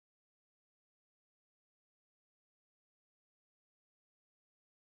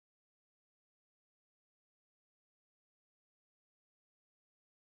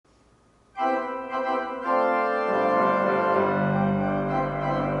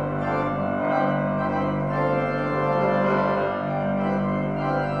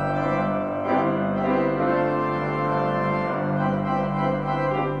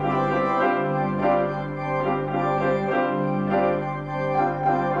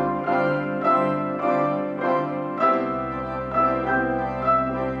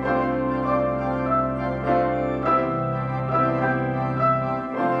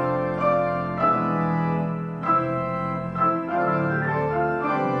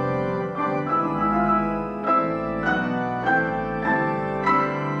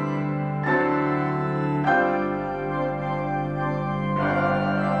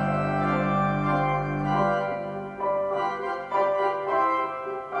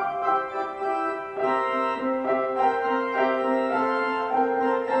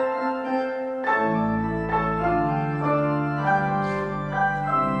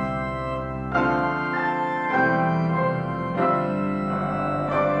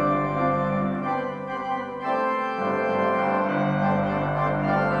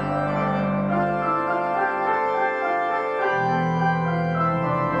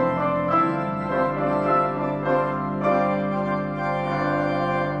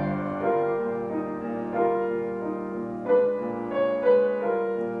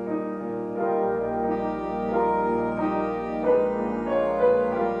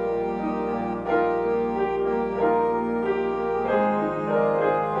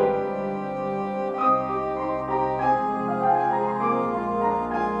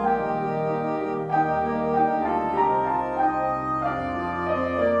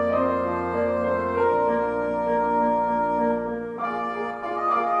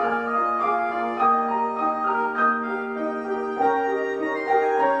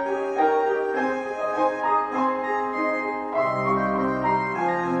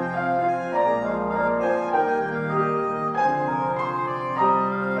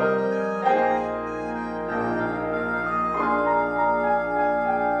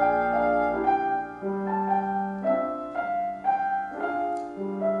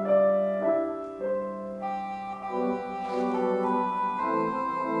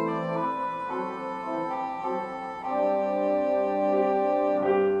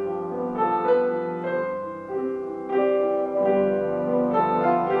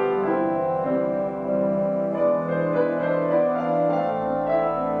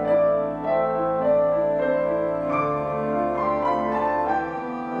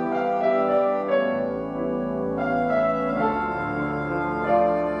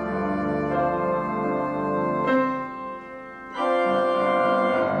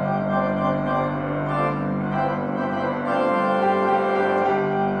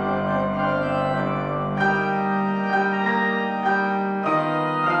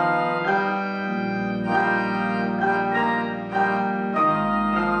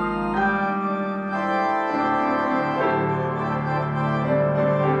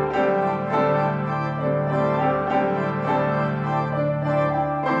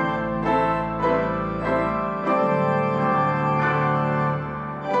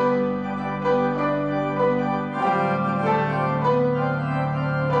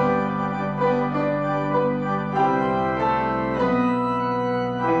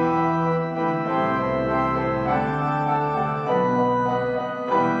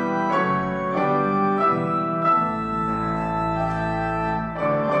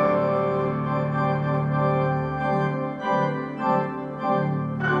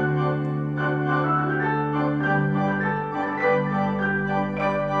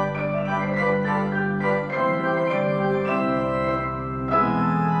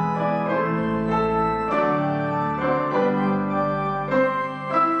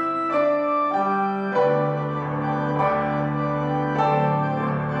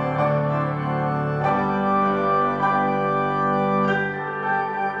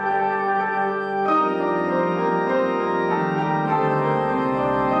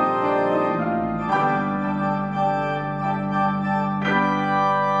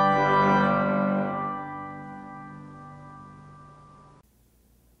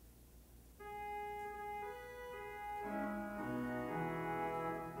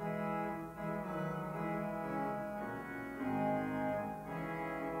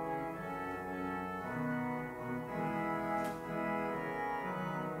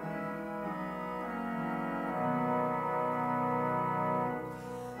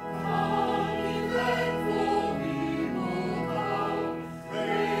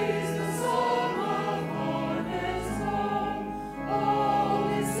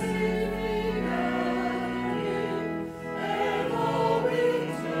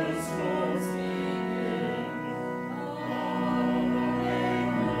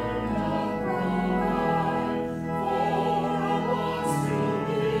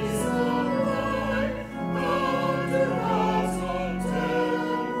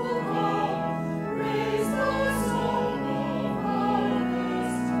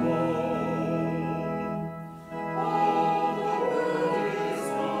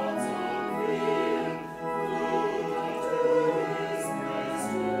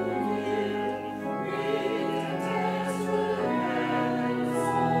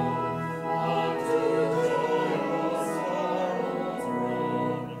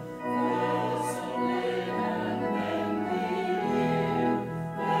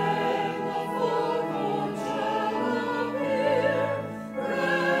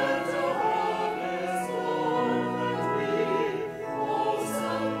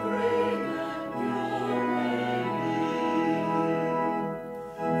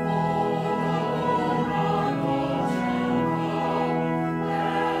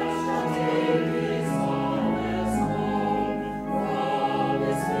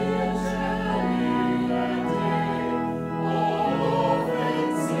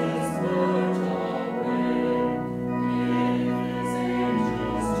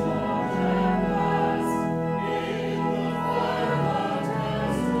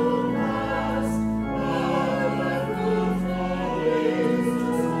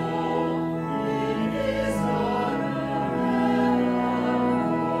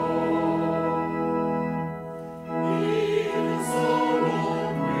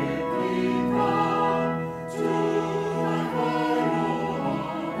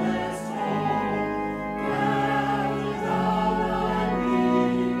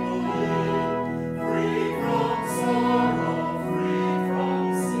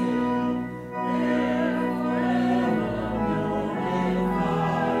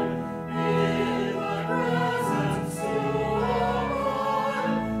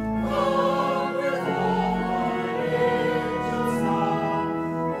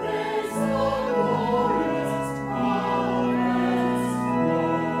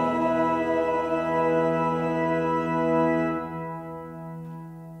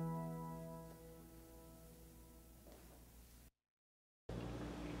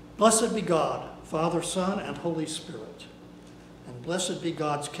Blessed be God, Father, Son, and Holy Spirit. And blessed be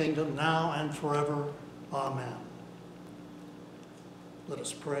God's kingdom now and forever. Amen. Let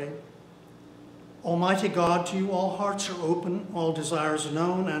us pray. Almighty God, to you all hearts are open, all desires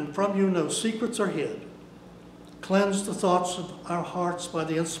known, and from you no secrets are hid. Cleanse the thoughts of our hearts by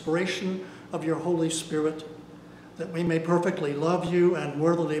the inspiration of your Holy Spirit, that we may perfectly love you and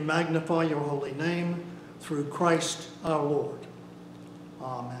worthily magnify your holy name through Christ our Lord.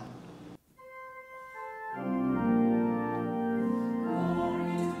 Amen.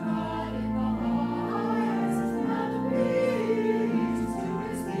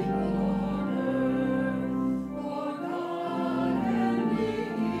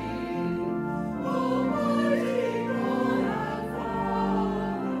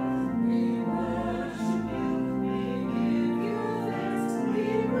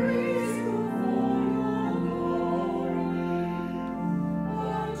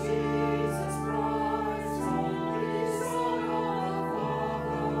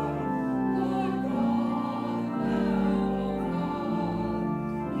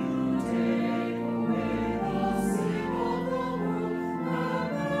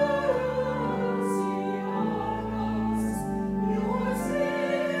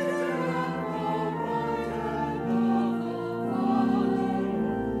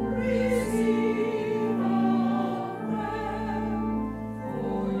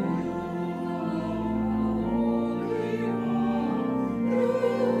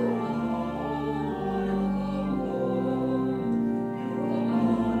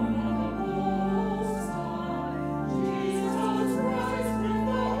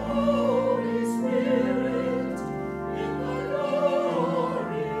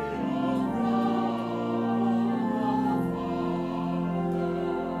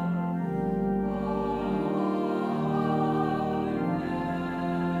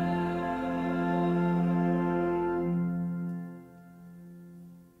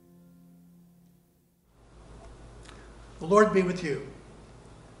 The Lord be with you.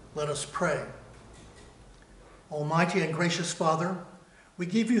 Let us pray. Almighty and gracious Father, we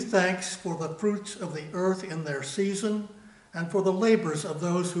give you thanks for the fruits of the earth in their season and for the labors of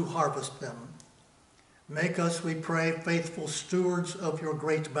those who harvest them. Make us, we pray, faithful stewards of your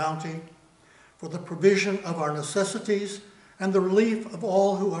great bounty, for the provision of our necessities and the relief of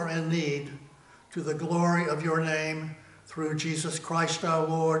all who are in need, to the glory of your name, through Jesus Christ our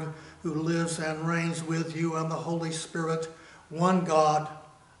Lord, who lives and reigns with you and the Holy Spirit, one God,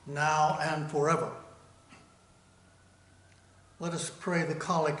 now and forever. Let us pray the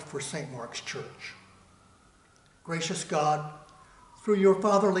collect for St. Mark's Church. Gracious God, through your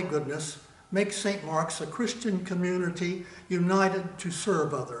fatherly goodness, make St. Mark's a Christian community united to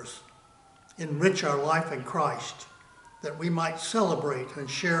serve others. Enrich our life in Christ, that we might celebrate and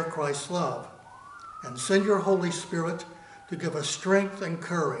share Christ's love, and send your Holy Spirit to give us strength and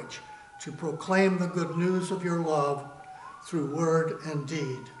courage to proclaim the good news of your love through word and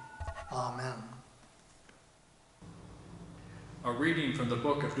deed. Amen. A reading from the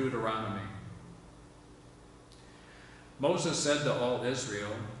book of Deuteronomy. Moses said to all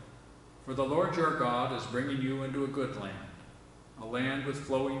Israel, "For the Lord your God is bringing you into a good land, a land with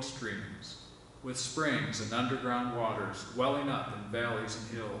flowing streams, with springs and underground waters welling up in valleys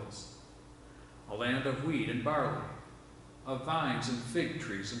and hills, a land of wheat and barley, of vines and fig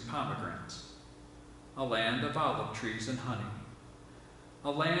trees and pomegranates, a land of olive trees and honey,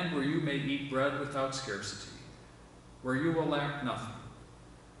 a land where you may eat bread without scarcity, where you will lack nothing,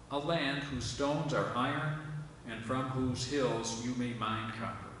 a land whose stones are iron and from whose hills you may mine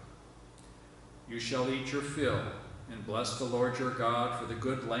copper. You shall eat your fill and bless the Lord your God for the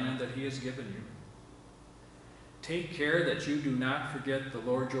good land that he has given you. Take care that you do not forget the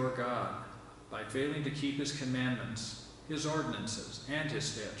Lord your God by failing to keep his commandments, his ordinances, and his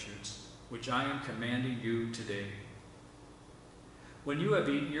statutes, which I am commanding you today. When you have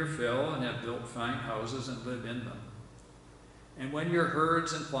eaten your fill and have built fine houses and live in them, and when your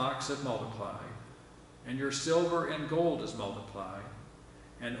herds and flocks have multiplied, and your silver and gold is multiplied,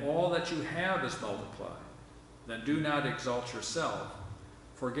 and all that you have is multiplied, then do not exalt yourself,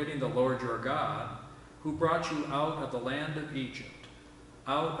 forgetting the Lord your God, who brought you out of the land of Egypt,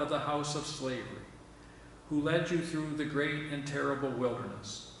 out of the house of slavery, who led you through the great and terrible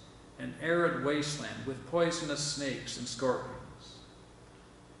wilderness, an arid wasteland with poisonous snakes and scorpions.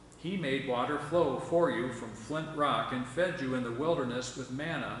 He made water flow for you from flint rock and fed you in the wilderness with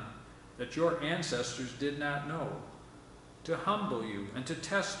manna that your ancestors did not know, to humble you and to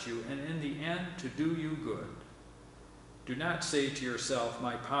test you, and in the end to do you good. Do not say to yourself,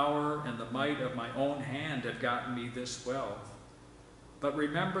 my power and the might of my own hand have gotten me this wealth. But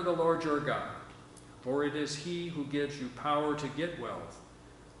remember the Lord your God, for it is he who gives you power to get wealth,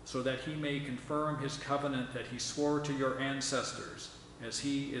 so that he may confirm his covenant that he swore to your ancestors, as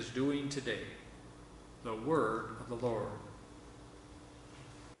he is doing today. The word of the Lord.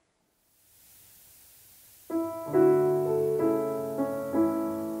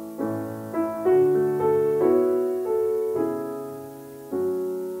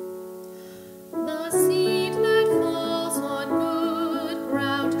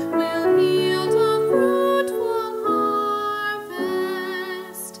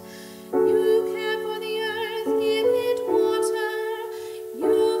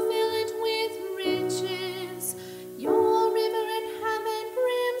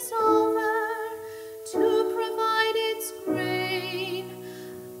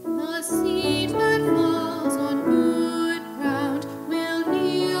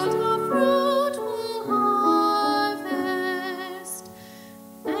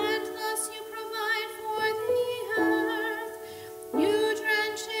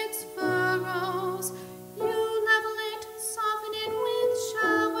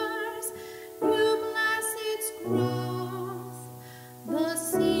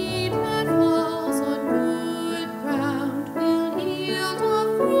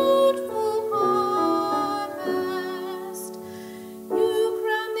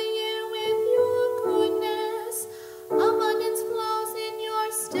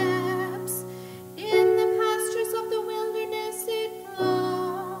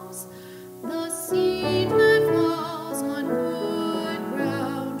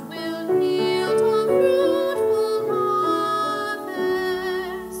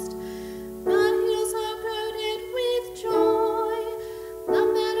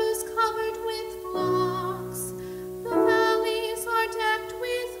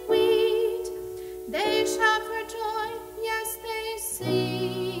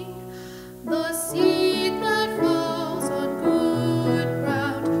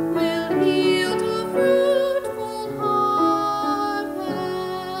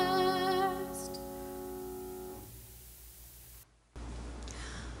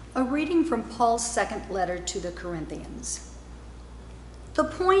 A reading from Paul's second letter to the Corinthians. The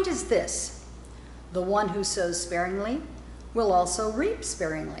point is this: the one who sows sparingly will also reap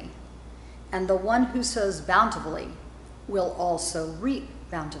sparingly, and the one who sows bountifully will also reap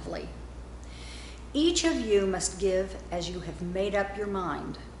bountifully. Each of you must give as you have made up your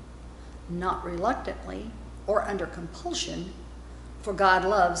mind, not reluctantly or under compulsion, for God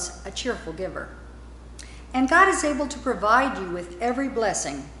loves a cheerful giver. And God is able to provide you with every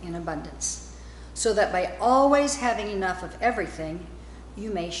blessing in abundance, so that by always having enough of everything, you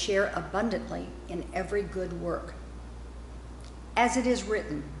may share abundantly in every good work. As it is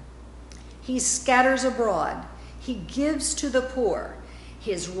written, He scatters abroad, He gives to the poor,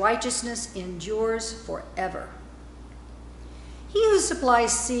 His righteousness endures forever. He who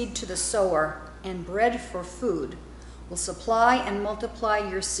supplies seed to the sower and bread for food will supply and multiply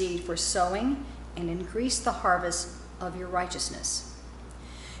your seed for sowing and increase the harvest of your righteousness.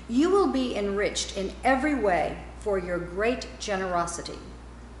 You will be enriched in every way for your great generosity,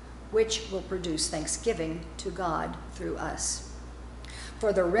 which will produce thanksgiving to God through us.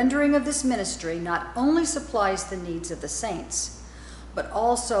 For the rendering of this ministry not only supplies the needs of the saints, but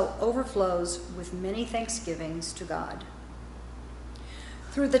also overflows with many thanksgivings to God.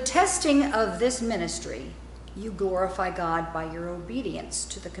 Through the testing of this ministry, you glorify God by your obedience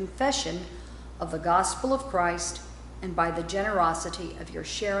to the confession of the gospel of Christ and by the generosity of your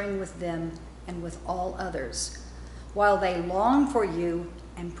sharing with them and with all others, while they long for you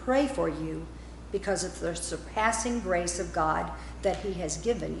and pray for you because of the surpassing grace of God that He has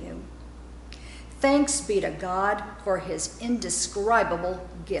given you. Thanks be to God for His indescribable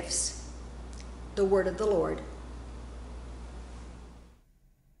gifts. The word of the Lord.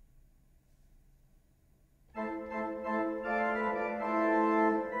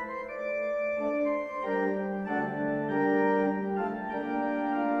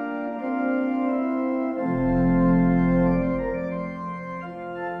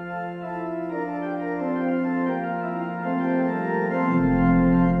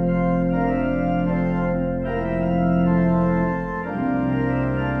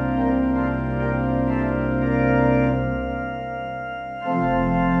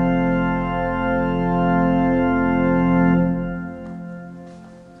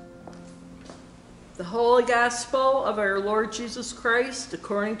 Gospel of our Lord Jesus Christ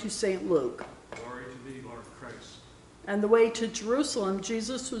according to St. Luke. Glory to thee, Lord Christ. On the way to Jerusalem,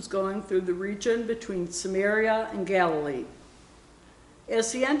 Jesus was going through the region between Samaria and Galilee.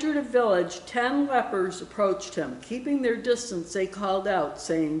 As he entered a village, 10 lepers approached him. Keeping their distance, they called out,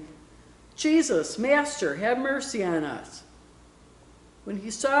 saying, "Jesus, Master, have mercy on us." When he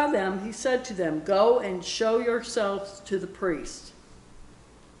saw them, he said to them, "Go and show yourselves to the priest."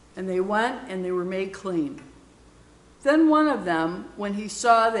 And they went, and they were made clean. Then one of them, when he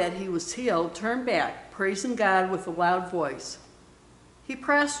saw that he was healed, turned back, praising God with a loud voice. He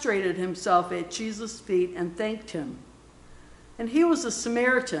prostrated himself at Jesus' feet and thanked him. And he was a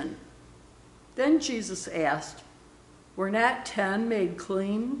Samaritan. Then Jesus asked, "Were not 10 made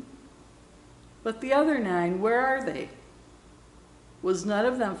clean? But the other 9, where are they? Was none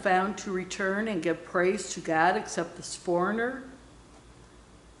of them found to return and give praise to God except this foreigner?"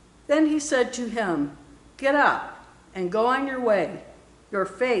 Then he said to him, "Get up and go on your way. Your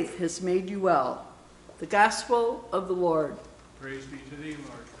faith has made you well." The Gospel of the Lord. Praise be to thee,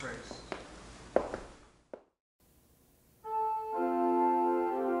 Lord Christ.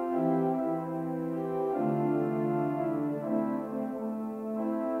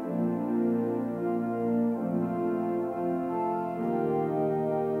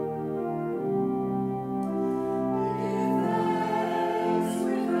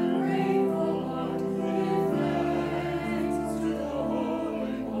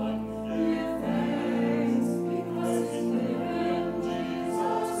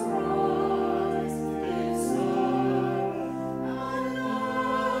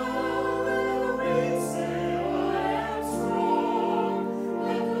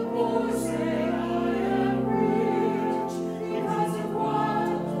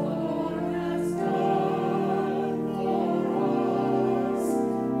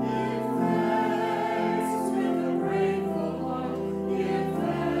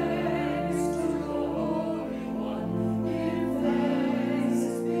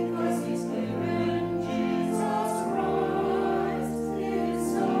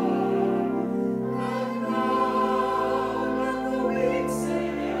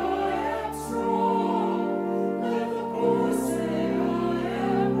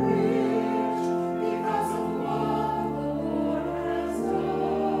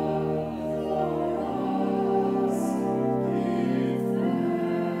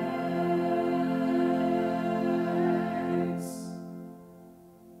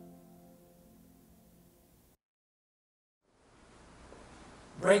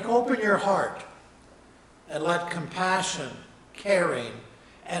 Break open your heart and let compassion, caring,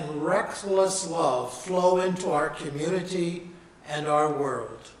 and reckless love flow into our community and our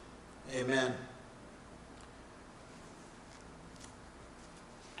world. Amen.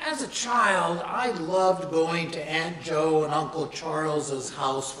 As a child, I loved going to Aunt Jo and Uncle Charles's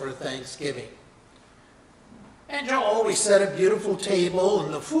house for Thanksgiving. Aunt Jo always set a beautiful table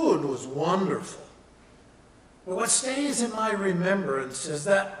and the food was wonderful. But what stays in my remembrance is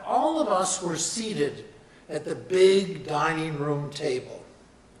that all of us were seated at the big dining room table.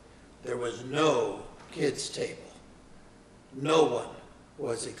 There was no kids' table. No one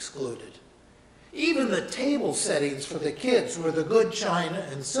was excluded. Even the table settings for the kids were the good china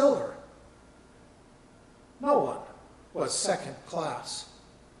and silver. No one was second class.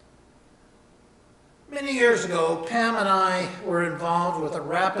 Many years ago, Pam and I were involved with a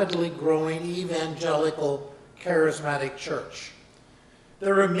rapidly growing evangelical charismatic church.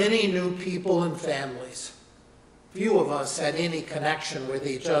 There were many new people and families. Few of us had any connection with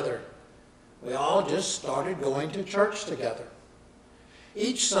each other. We all just started going to church together.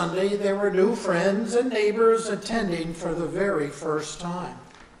 Each Sunday, there were new friends and neighbors attending for the very first time.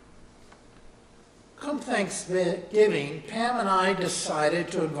 Come Thanksgiving, Pam and I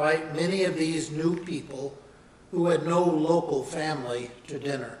decided to invite many of these new people who had no local family to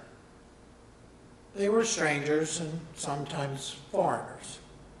dinner. They were strangers and sometimes foreigners.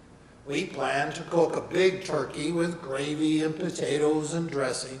 We planned to cook a big turkey with gravy and potatoes and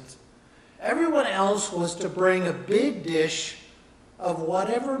dressings. Everyone else was to bring a big dish of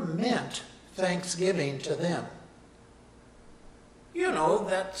whatever meant Thanksgiving to them. You know,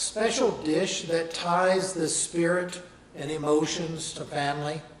 that special dish that ties the spirit and emotions to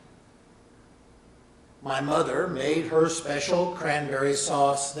family. My mother made her special cranberry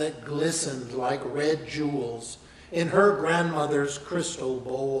sauce that glistened like red jewels in her grandmother's crystal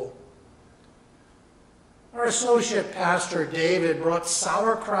bowl. Our associate pastor, David, brought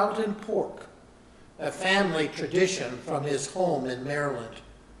sauerkraut and pork, a family tradition from his home in Maryland.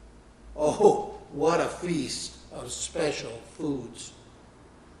 Oh, what a feast of special foods.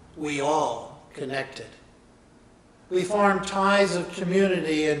 We all connected. We formed ties of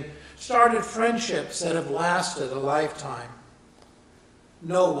community and started friendships that have lasted a lifetime.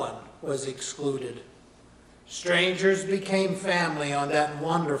 No one was excluded. Strangers became family on that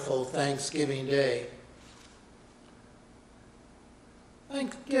wonderful Thanksgiving Day.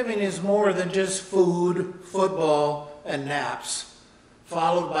 Thanksgiving is more than just food, football, and naps,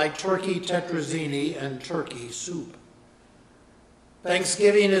 followed by turkey tetrazzini and turkey soup.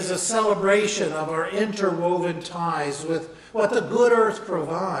 Thanksgiving is a celebration of our interwoven ties with what the good earth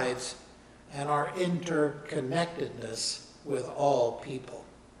provides and our interconnectedness with all people,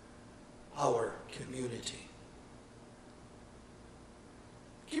 our community.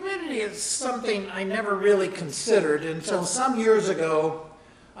 Community is something I never really considered until some years ago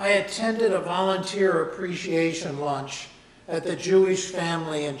I attended a volunteer appreciation lunch at the Jewish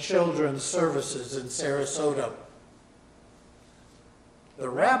Family and Children's Services in Sarasota. The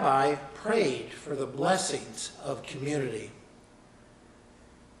rabbi prayed for the blessings of community.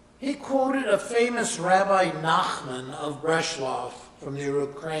 He quoted a famous Rabbi Nachman of Breslov from the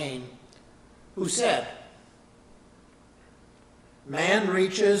Ukraine, who said, "Man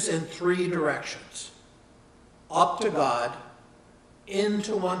reaches in three directions: up to God,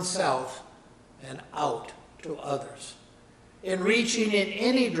 into oneself, and out to others. In reaching in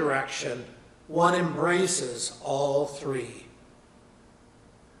any direction, one embraces all three."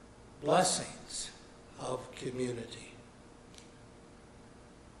 Blessings of community.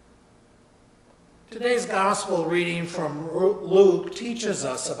 Today's gospel reading from Luke teaches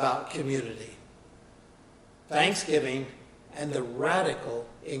us about community, Thanksgiving, and the radical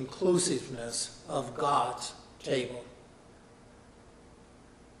inclusiveness of God's table.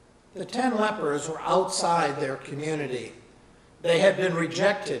 The 10 lepers were outside their community. They had been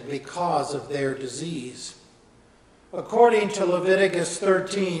rejected because of their disease. According to Leviticus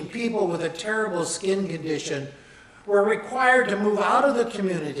 13, people with a terrible skin condition were required to move out of the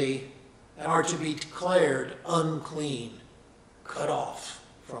community and are to be declared unclean, cut off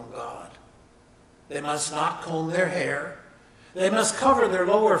from God. They must not comb their hair. They must cover their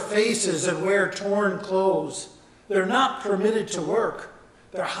lower faces and wear torn clothes. They're not permitted to work.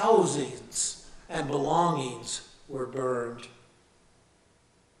 Their housings and belongings were burned.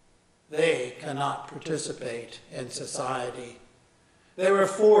 They cannot participate in society. They were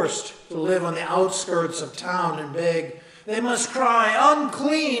forced to live on the outskirts of town and beg. They must cry,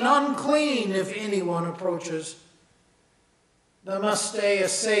 "Unclean, unclean," if anyone approaches. They must stay a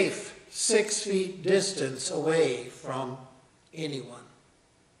safe 6 feet distance away from anyone.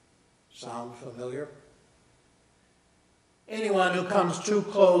 Sound familiar? Anyone who comes too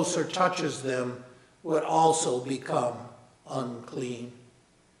close or touches them would also become unclean.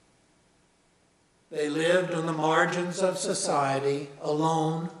 They lived on the margins of society,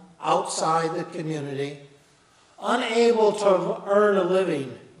 alone, outside the community, unable to earn a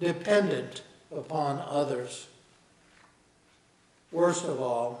living, dependent upon others. Worst of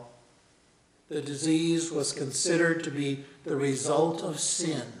all, the disease was considered to be the result of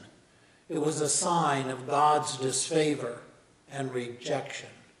sin. It was a sign of God's disfavor and rejection.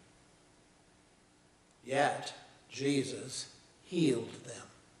 Yet, Jesus healed them.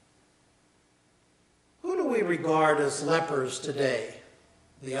 Who do we regard as lepers today?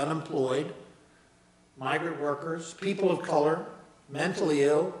 The unemployed, migrant workers, people of color, mentally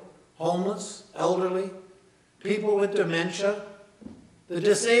ill, homeless, elderly, people with dementia, the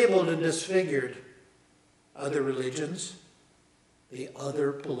disabled and disfigured, other religions, the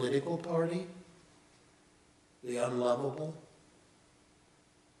other political party, the unlovable.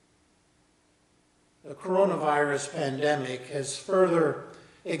 The coronavirus pandemic has further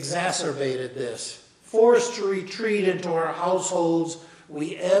exacerbated this. Forced to retreat into our households,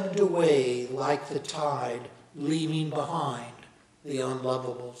 we ebbed away like the tide, leaving behind the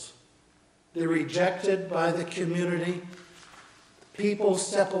unlovables. They're rejected by the community. People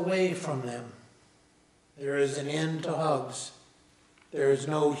step away from them. There is an end to hugs. There is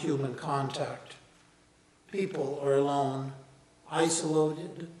no human contact. People are alone,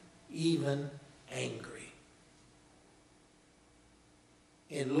 isolated, even angry.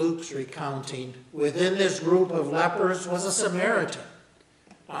 In Luke's recounting, within this group of lepers was a Samaritan.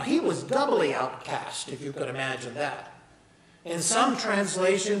 Now, he was doubly outcast, if you could imagine that. In some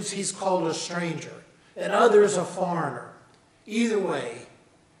translations, he's called a stranger, in others a foreigner. Either way,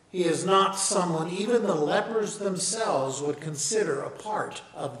 he is not someone even the lepers themselves would consider a part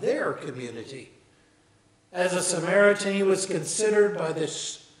of their community. As a Samaritan, he was considered by the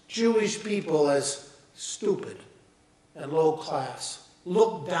Jewish people as stupid and low class,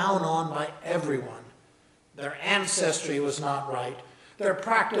 looked down on by everyone. Their ancestry was not right. Their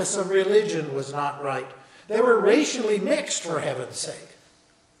practice of religion was not right. They were racially mixed, for heaven's sake.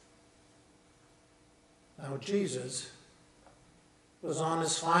 Now, Jesus was on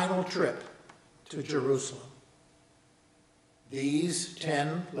his final trip to Jerusalem. These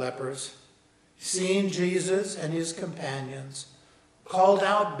 10 lepers, seeing Jesus and his companions, called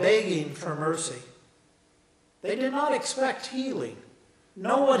out begging for mercy. They did not expect healing.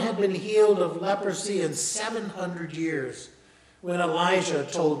 No one had been healed of leprosy in 700 years when Elijah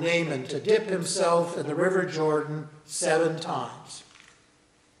told Naaman to dip himself in the river Jordan 7 times.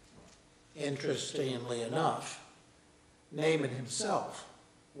 Interestingly enough, Naaman himself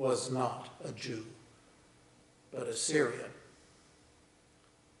was not a Jew, but a Syrian.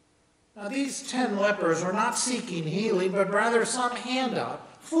 Now, these 10 lepers were not seeking healing, but rather some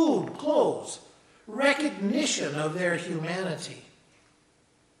handout, food, clothes, recognition of their humanity.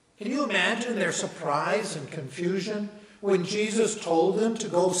 Can you imagine their surprise and confusion when Jesus told them to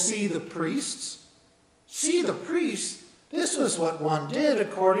go see the priests? See the priests? This was what one did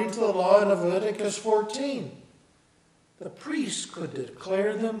according to the law in Leviticus 14. The priests could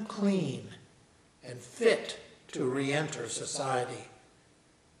declare them clean and fit to re-enter society.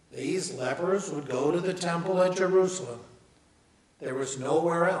 These lepers would go to the temple at Jerusalem. There was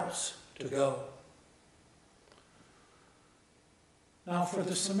nowhere else to go. Now for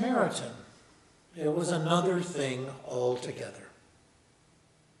the Samaritan, it was another thing altogether.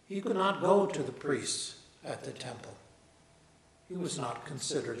 He could not go to the priests at the temple. He was not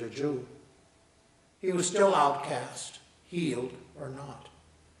considered a Jew. He was still outcast, healed or not.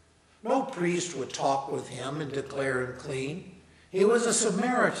 No priest would talk with him and declare him clean. He was a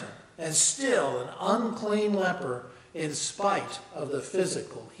Samaritan and still an unclean leper in spite of the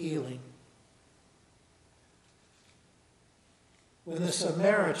physical healing. When the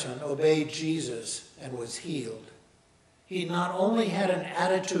Samaritan obeyed Jesus and was healed, he not only had an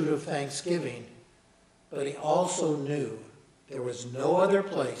attitude of thanksgiving, but he also knew there was no other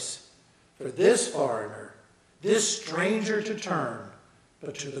place for this foreigner, this stranger to turn,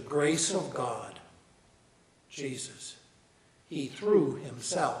 but to the grace of God, Jesus. He threw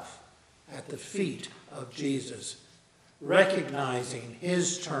himself at the feet of Jesus, recognizing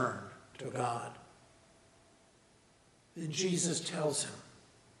his turn to God. Then Jesus tells him,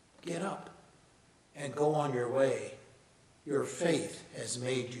 "Get up and go on your way. Your faith has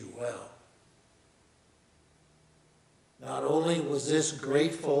made you well." Not only was this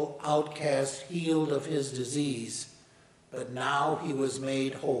grateful outcast healed of his disease, but now he was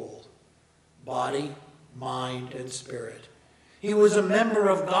made whole, body, mind, and spirit. He was a member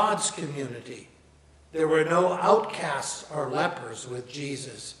of God's community. There were no outcasts or lepers with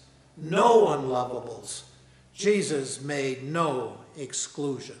Jesus, no unlovables. Jesus made no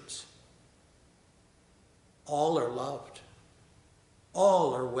exclusions. All are loved.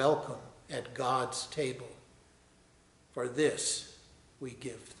 All are welcome at God's table. For this we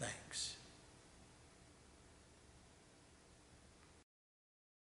give thanks.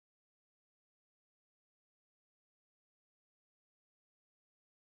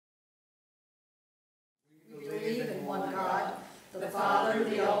 We believe in one God, the Father,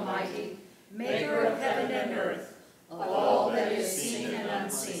 the Almighty, maker of heaven and earth, of all that is seen and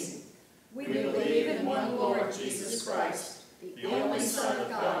unseen. We believe in one Lord Jesus Christ, the only Son of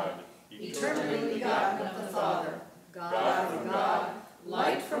God, eternally begotten of the Father, God from God,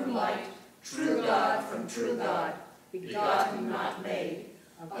 light from light, true God from true God, begotten, not made,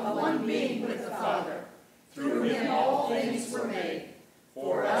 of one being with the Father. Through him all things were made.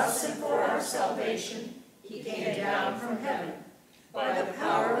 For us and for our salvation, he came down from heaven. By the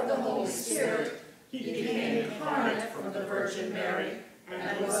power of the Holy Spirit, he became incarnate from the Virgin Mary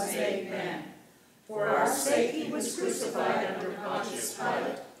and was made man. For our sake he was crucified under Pontius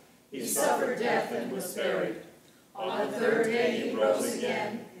Pilate. He suffered death and was buried. On the third day he rose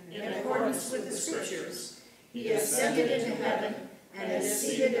again, in accordance with the Scriptures. He ascended into heaven and is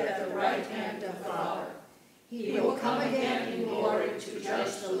seated at the right hand of the Father. He will come again in glory to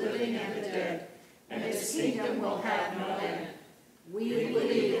judge the living and the dead, and his kingdom will have no end. We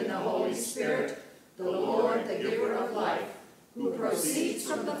believe in the Holy Spirit, the Lord, the giver of life, who proceeds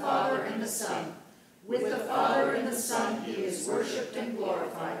from the Father and the Son. With the Father and the Son he is worshipped and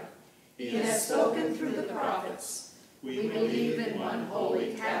glorified. He has spoken through the prophets. We believe in one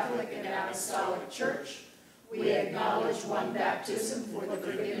holy Catholic and Apostolic Church. We acknowledge one baptism for the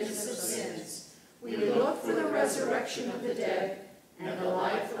forgiveness of sins. We look for the resurrection of the dead and the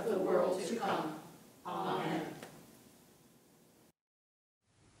life of the world to come. Amen.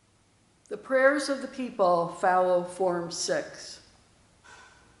 The prayers of the people follow Form 6.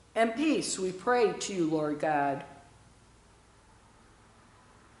 And peace we pray to you, Lord God.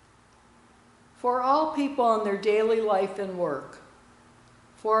 For all people in their daily life and work,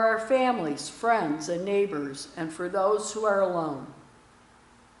 for our families, friends, and neighbors, and for those who are alone.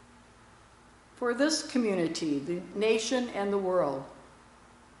 for this community, the nation, and the world,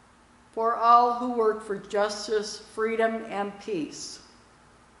 for all who work for justice, freedom, and peace,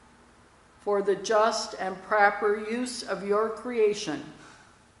 for the just and proper use of your creation,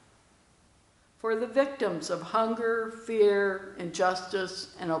 for the victims of hunger, fear,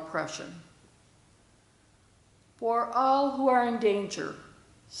 injustice, and oppression, for all who are in danger,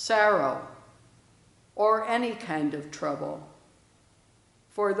 sorrow, or any kind of trouble,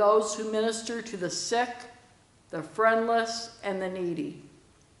 for those who minister to the sick, the friendless, and the needy,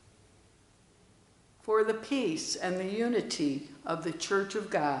 for the peace and the unity of the Church of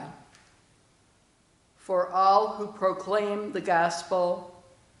God, for all who proclaim the gospel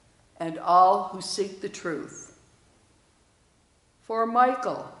and all who seek the truth, for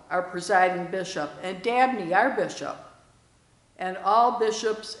Michael, our presiding bishop, and Dabney, our bishop, and all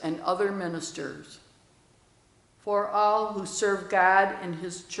bishops and other ministers, for all who serve God in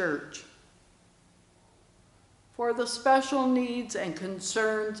his church, for the special needs and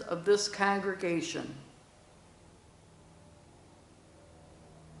concerns of this congregation.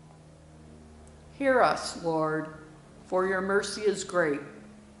 Hear us, Lord, for your mercy is great.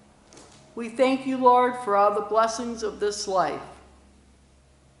 We thank you, Lord, for all the blessings of this life.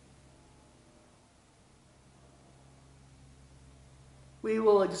 We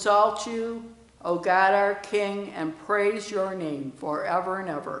will exalt you, O God our King, and praise your name forever and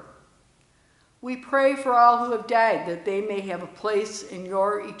ever. We pray for all who have died, that they may have a place in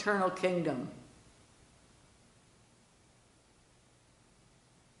your eternal kingdom.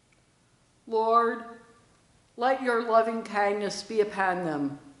 Lord, let your loving kindness be upon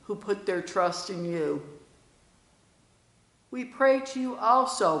them who put their trust in you. We pray to you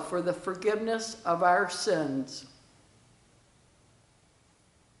also for the forgiveness of our sins.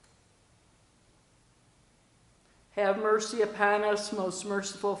 Have mercy upon us, most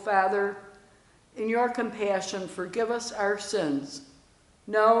merciful Father. In your compassion, forgive us our sins,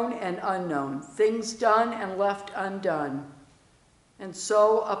 known and unknown, things done and left undone, and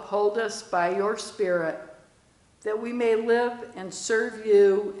so uphold us by your Spirit, that we may live and serve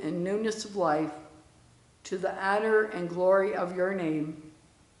you in newness of life, to the honor and glory of your name,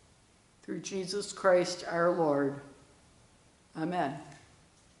 through Jesus Christ our Lord. Amen.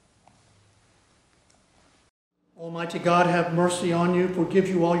 Almighty God, have mercy on you, forgive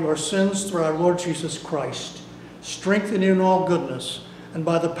you all your sins through our Lord Jesus Christ, strengthen you in all goodness, and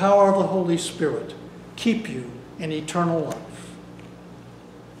by the power of the Holy Spirit, keep you in eternal life.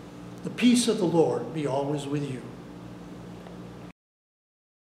 The peace of the Lord be always with you.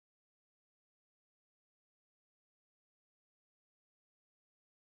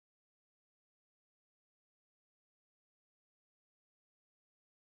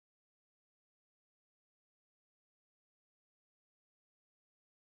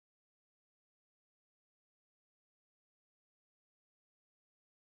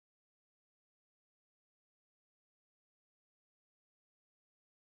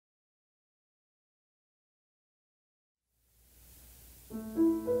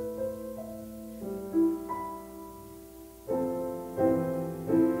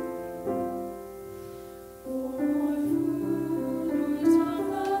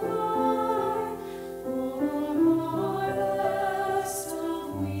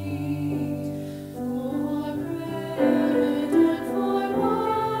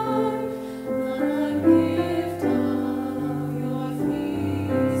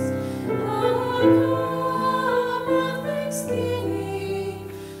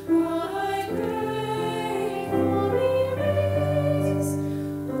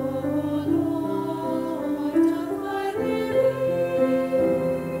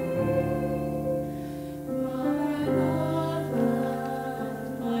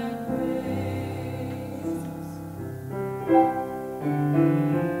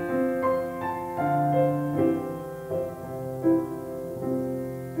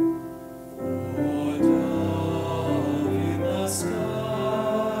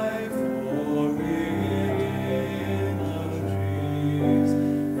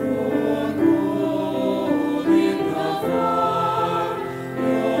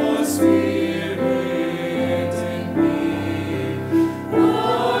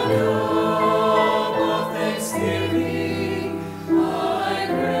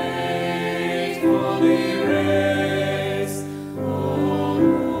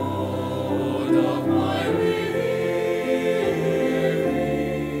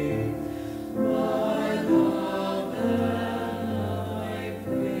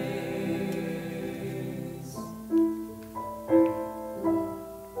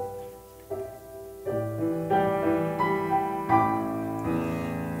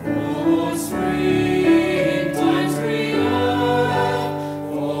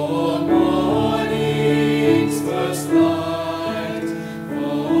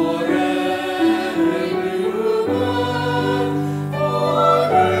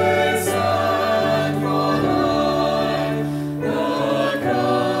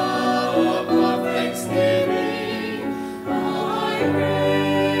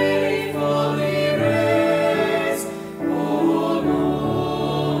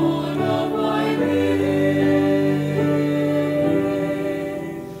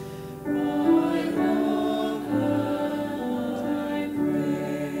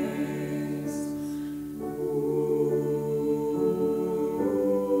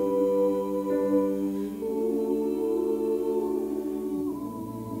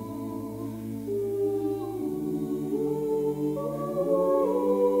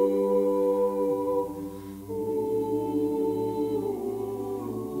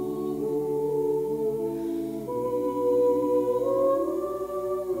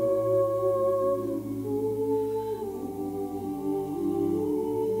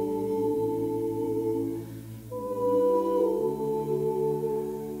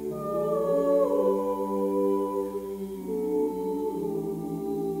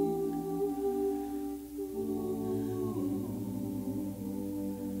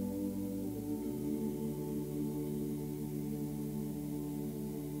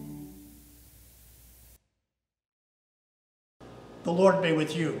 The Lord be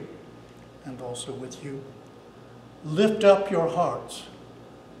with you, and also with you. Lift up your hearts.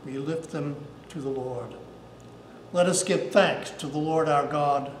 We lift them to the Lord. Let us give thanks to the Lord our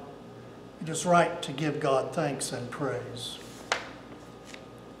God. It is right to give God thanks and praise.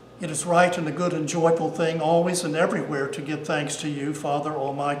 It is right and a good and joyful thing always and everywhere to give thanks to you, Father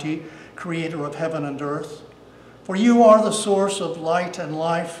Almighty, Creator of heaven and earth. For you are the source of light and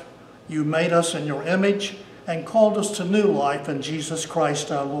life. You made us in your image and called us to new life in Jesus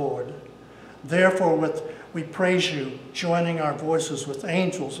Christ our Lord. Therefore, we praise you, joining our voices with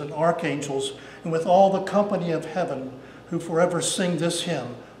angels and archangels and with all the company of heaven who forever sing this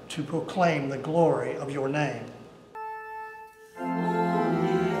hymn to proclaim the glory of your name.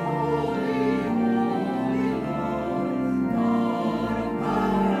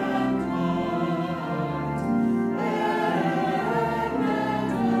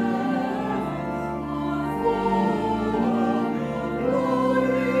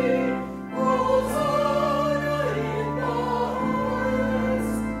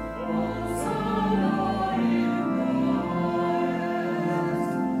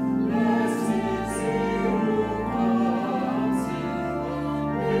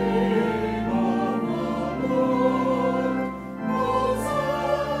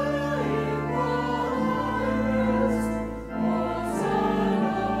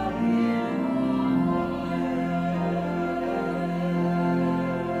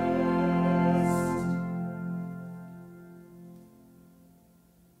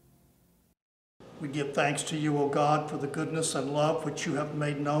 We give thanks to you, O God, for the goodness and love which you have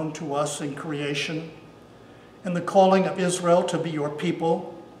made known to us in creation, in the calling of Israel to be your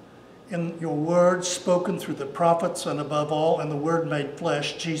people, in your word spoken through the prophets, and above all in the word made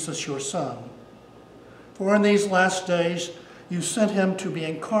flesh, Jesus your Son. For in these last days you sent him to be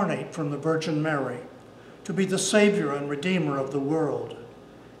incarnate from the Virgin Mary, to be the Savior and Redeemer of the world.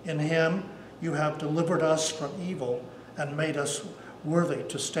 In him you have delivered us from evil and made us worthy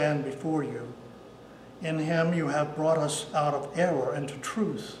to stand before you. In him you have brought us out of error into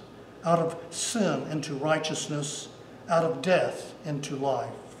truth, out of sin into righteousness, out of death into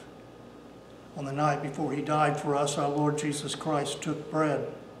life. On the night before he died for us, our Lord Jesus Christ took bread.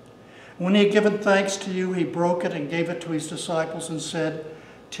 When he had given thanks to you, he broke it and gave it to his disciples and said,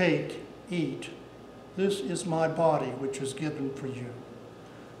 "Take, eat. This is my body, which is given for you.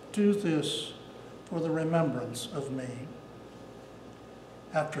 Do this for the remembrance of me."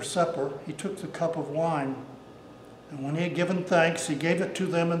 After supper, he took the cup of wine, and when he had given thanks, he gave it to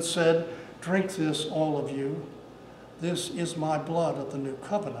them and said, "Drink this, all of you. This is my blood of the new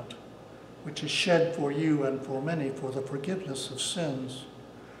covenant, which is shed for you and for many for the forgiveness of sins.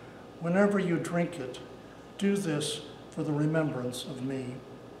 Whenever you drink it, do this for the remembrance of me."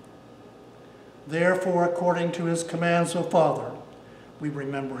 Therefore, according to his commands, O Father, we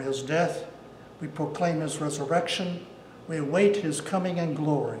remember his death, we proclaim his resurrection, we await his coming in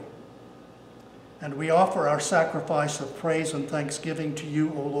glory. And we offer our sacrifice of praise and thanksgiving to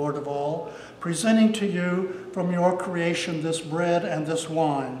you, O Lord of all, presenting to you from your creation this bread and this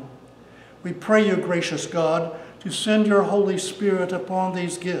wine. We pray you, gracious God, to send your Holy Spirit upon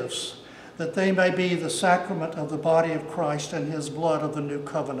these gifts, that they may be the sacrament of the body of Christ and his blood of the new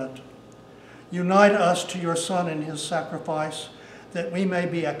covenant. Unite us to your Son in his sacrifice, that we may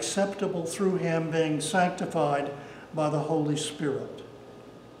be acceptable through him, being sanctified by the Holy Spirit.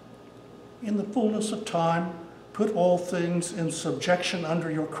 In the fullness of time, put all things in subjection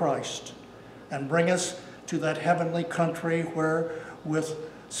under your Christ, and bring us to that heavenly country where, with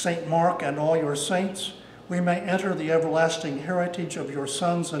St. Mark and all your saints, we may enter the everlasting heritage of your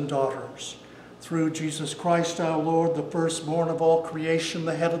sons and daughters. Through Jesus Christ our Lord, the firstborn of all creation,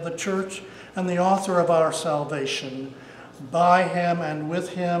 the head of the church, and the author of our salvation, by him and with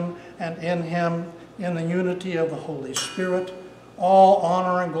him and in the unity of the Holy Spirit, all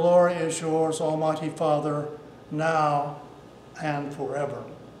honor and glory is yours, Almighty Father, now and forever.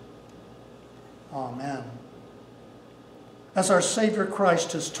 Amen. As our Savior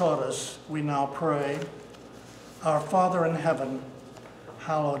Christ has taught us, we now pray, Our Father in heaven,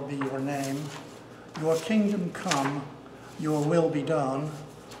 hallowed be your name. Your kingdom come, your will be done,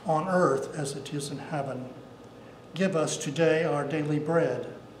 on earth as it is in heaven. Give us today our daily bread.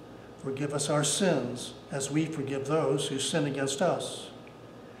 Forgive us our sins, as we forgive those who sin against us.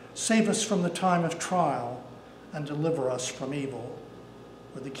 Save us from the time of trial, and deliver us from evil.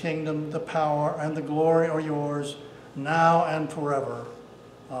 For the kingdom, the power, and the glory are yours, now and forever.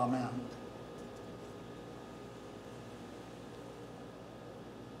 Amen.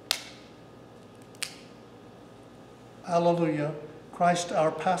 Alleluia. Christ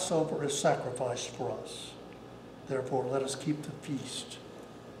our Passover is sacrificed for us. Therefore, let us keep the feast.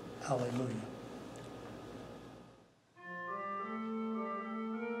 Alleluia.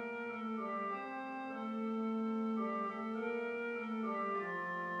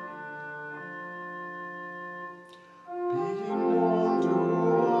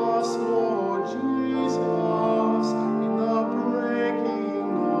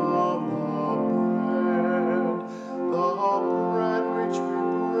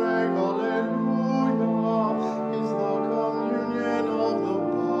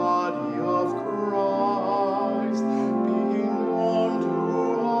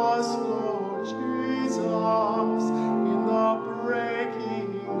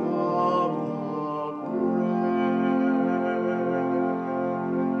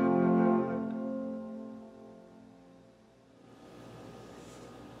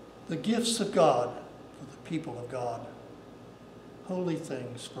 The gifts of God for the people of God. Holy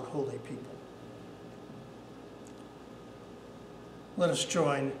things for holy people. Let us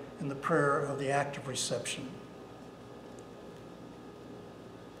join in the prayer of the act of reception.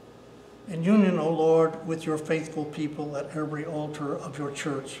 In union, O Lord, with your faithful people at every altar of your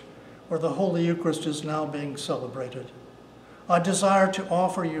church, where the Holy Eucharist is now being celebrated, I desire to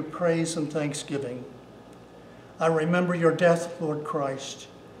offer you praise and thanksgiving. I remember your death, Lord Christ.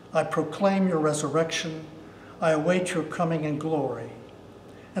 I proclaim your resurrection. I await your coming in glory.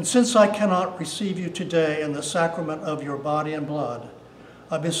 And since I cannot receive you today in the sacrament of your body and blood,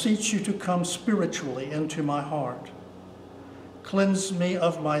 I beseech you to come spiritually into my heart. Cleanse me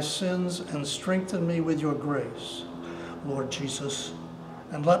of my sins and strengthen me with your grace, Lord Jesus,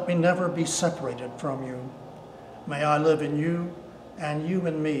 and let me never be separated from you. May I live in you and you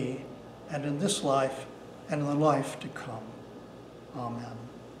in me, and in this life and in the life to come. Amen.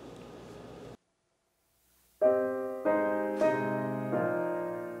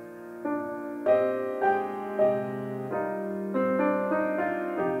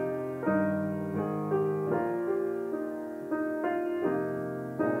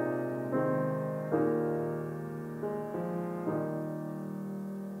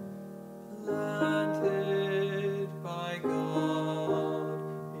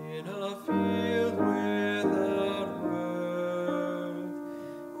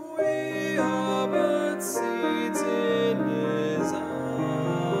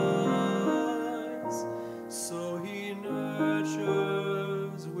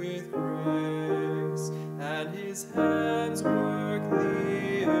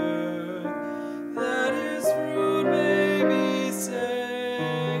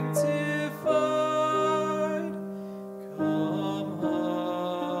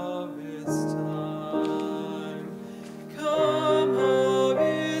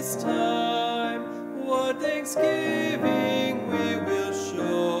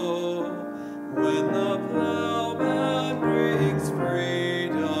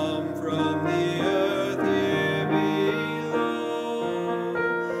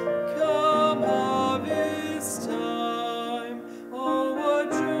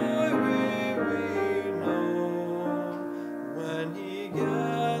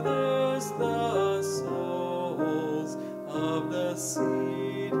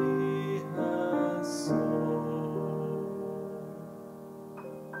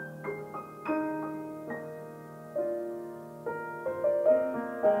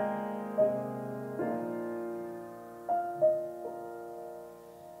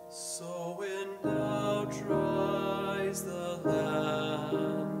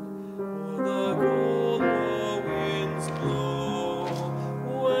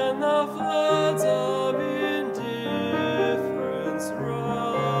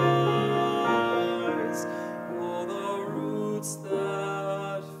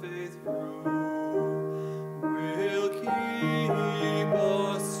 Keep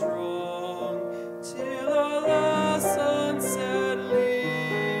us strong.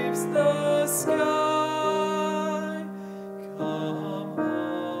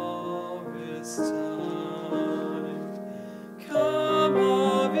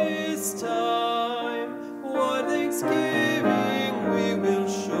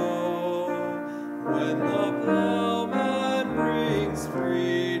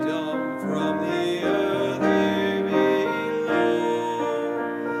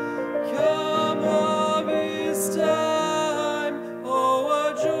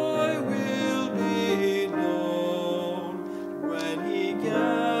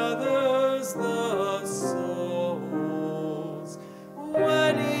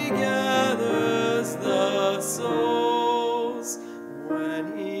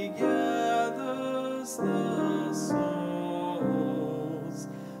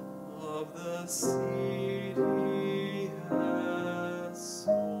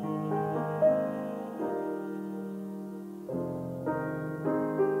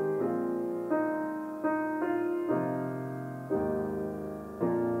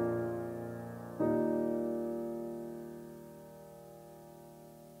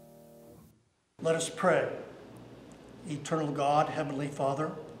 Let us pray. Eternal God, Heavenly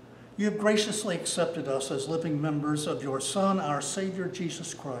Father, you have graciously accepted us as living members of your Son, our Savior,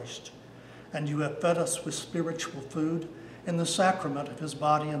 Jesus Christ, and you have fed us with spiritual food in the sacrament of his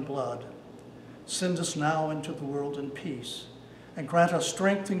body and blood. Send us now into the world in peace, and grant us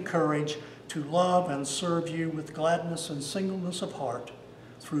strength and courage to love and serve you with gladness and singleness of heart,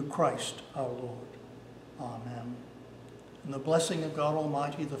 through Christ our Lord. Amen. And the blessing of God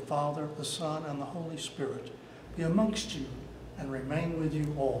Almighty, the Father, the Son, and the Holy Spirit be amongst you and remain with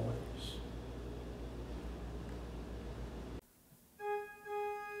you always.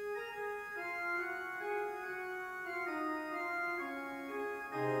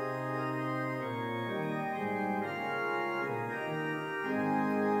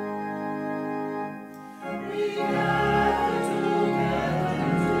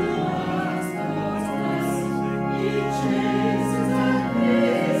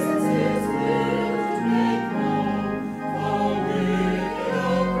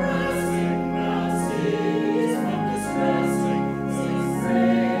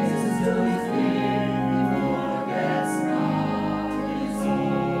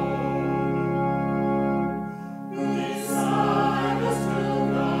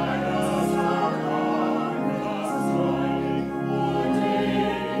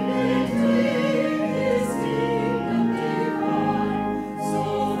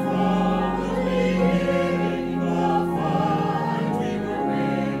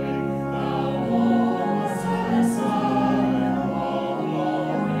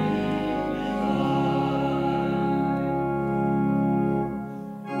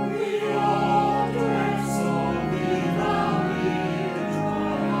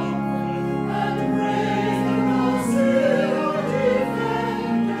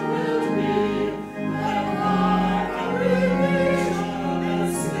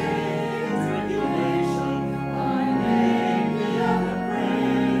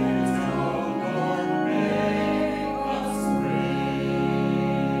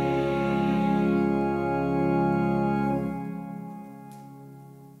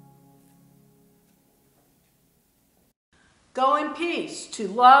 Go in peace to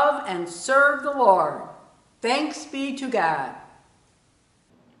love and serve the Lord. Thanks be to God.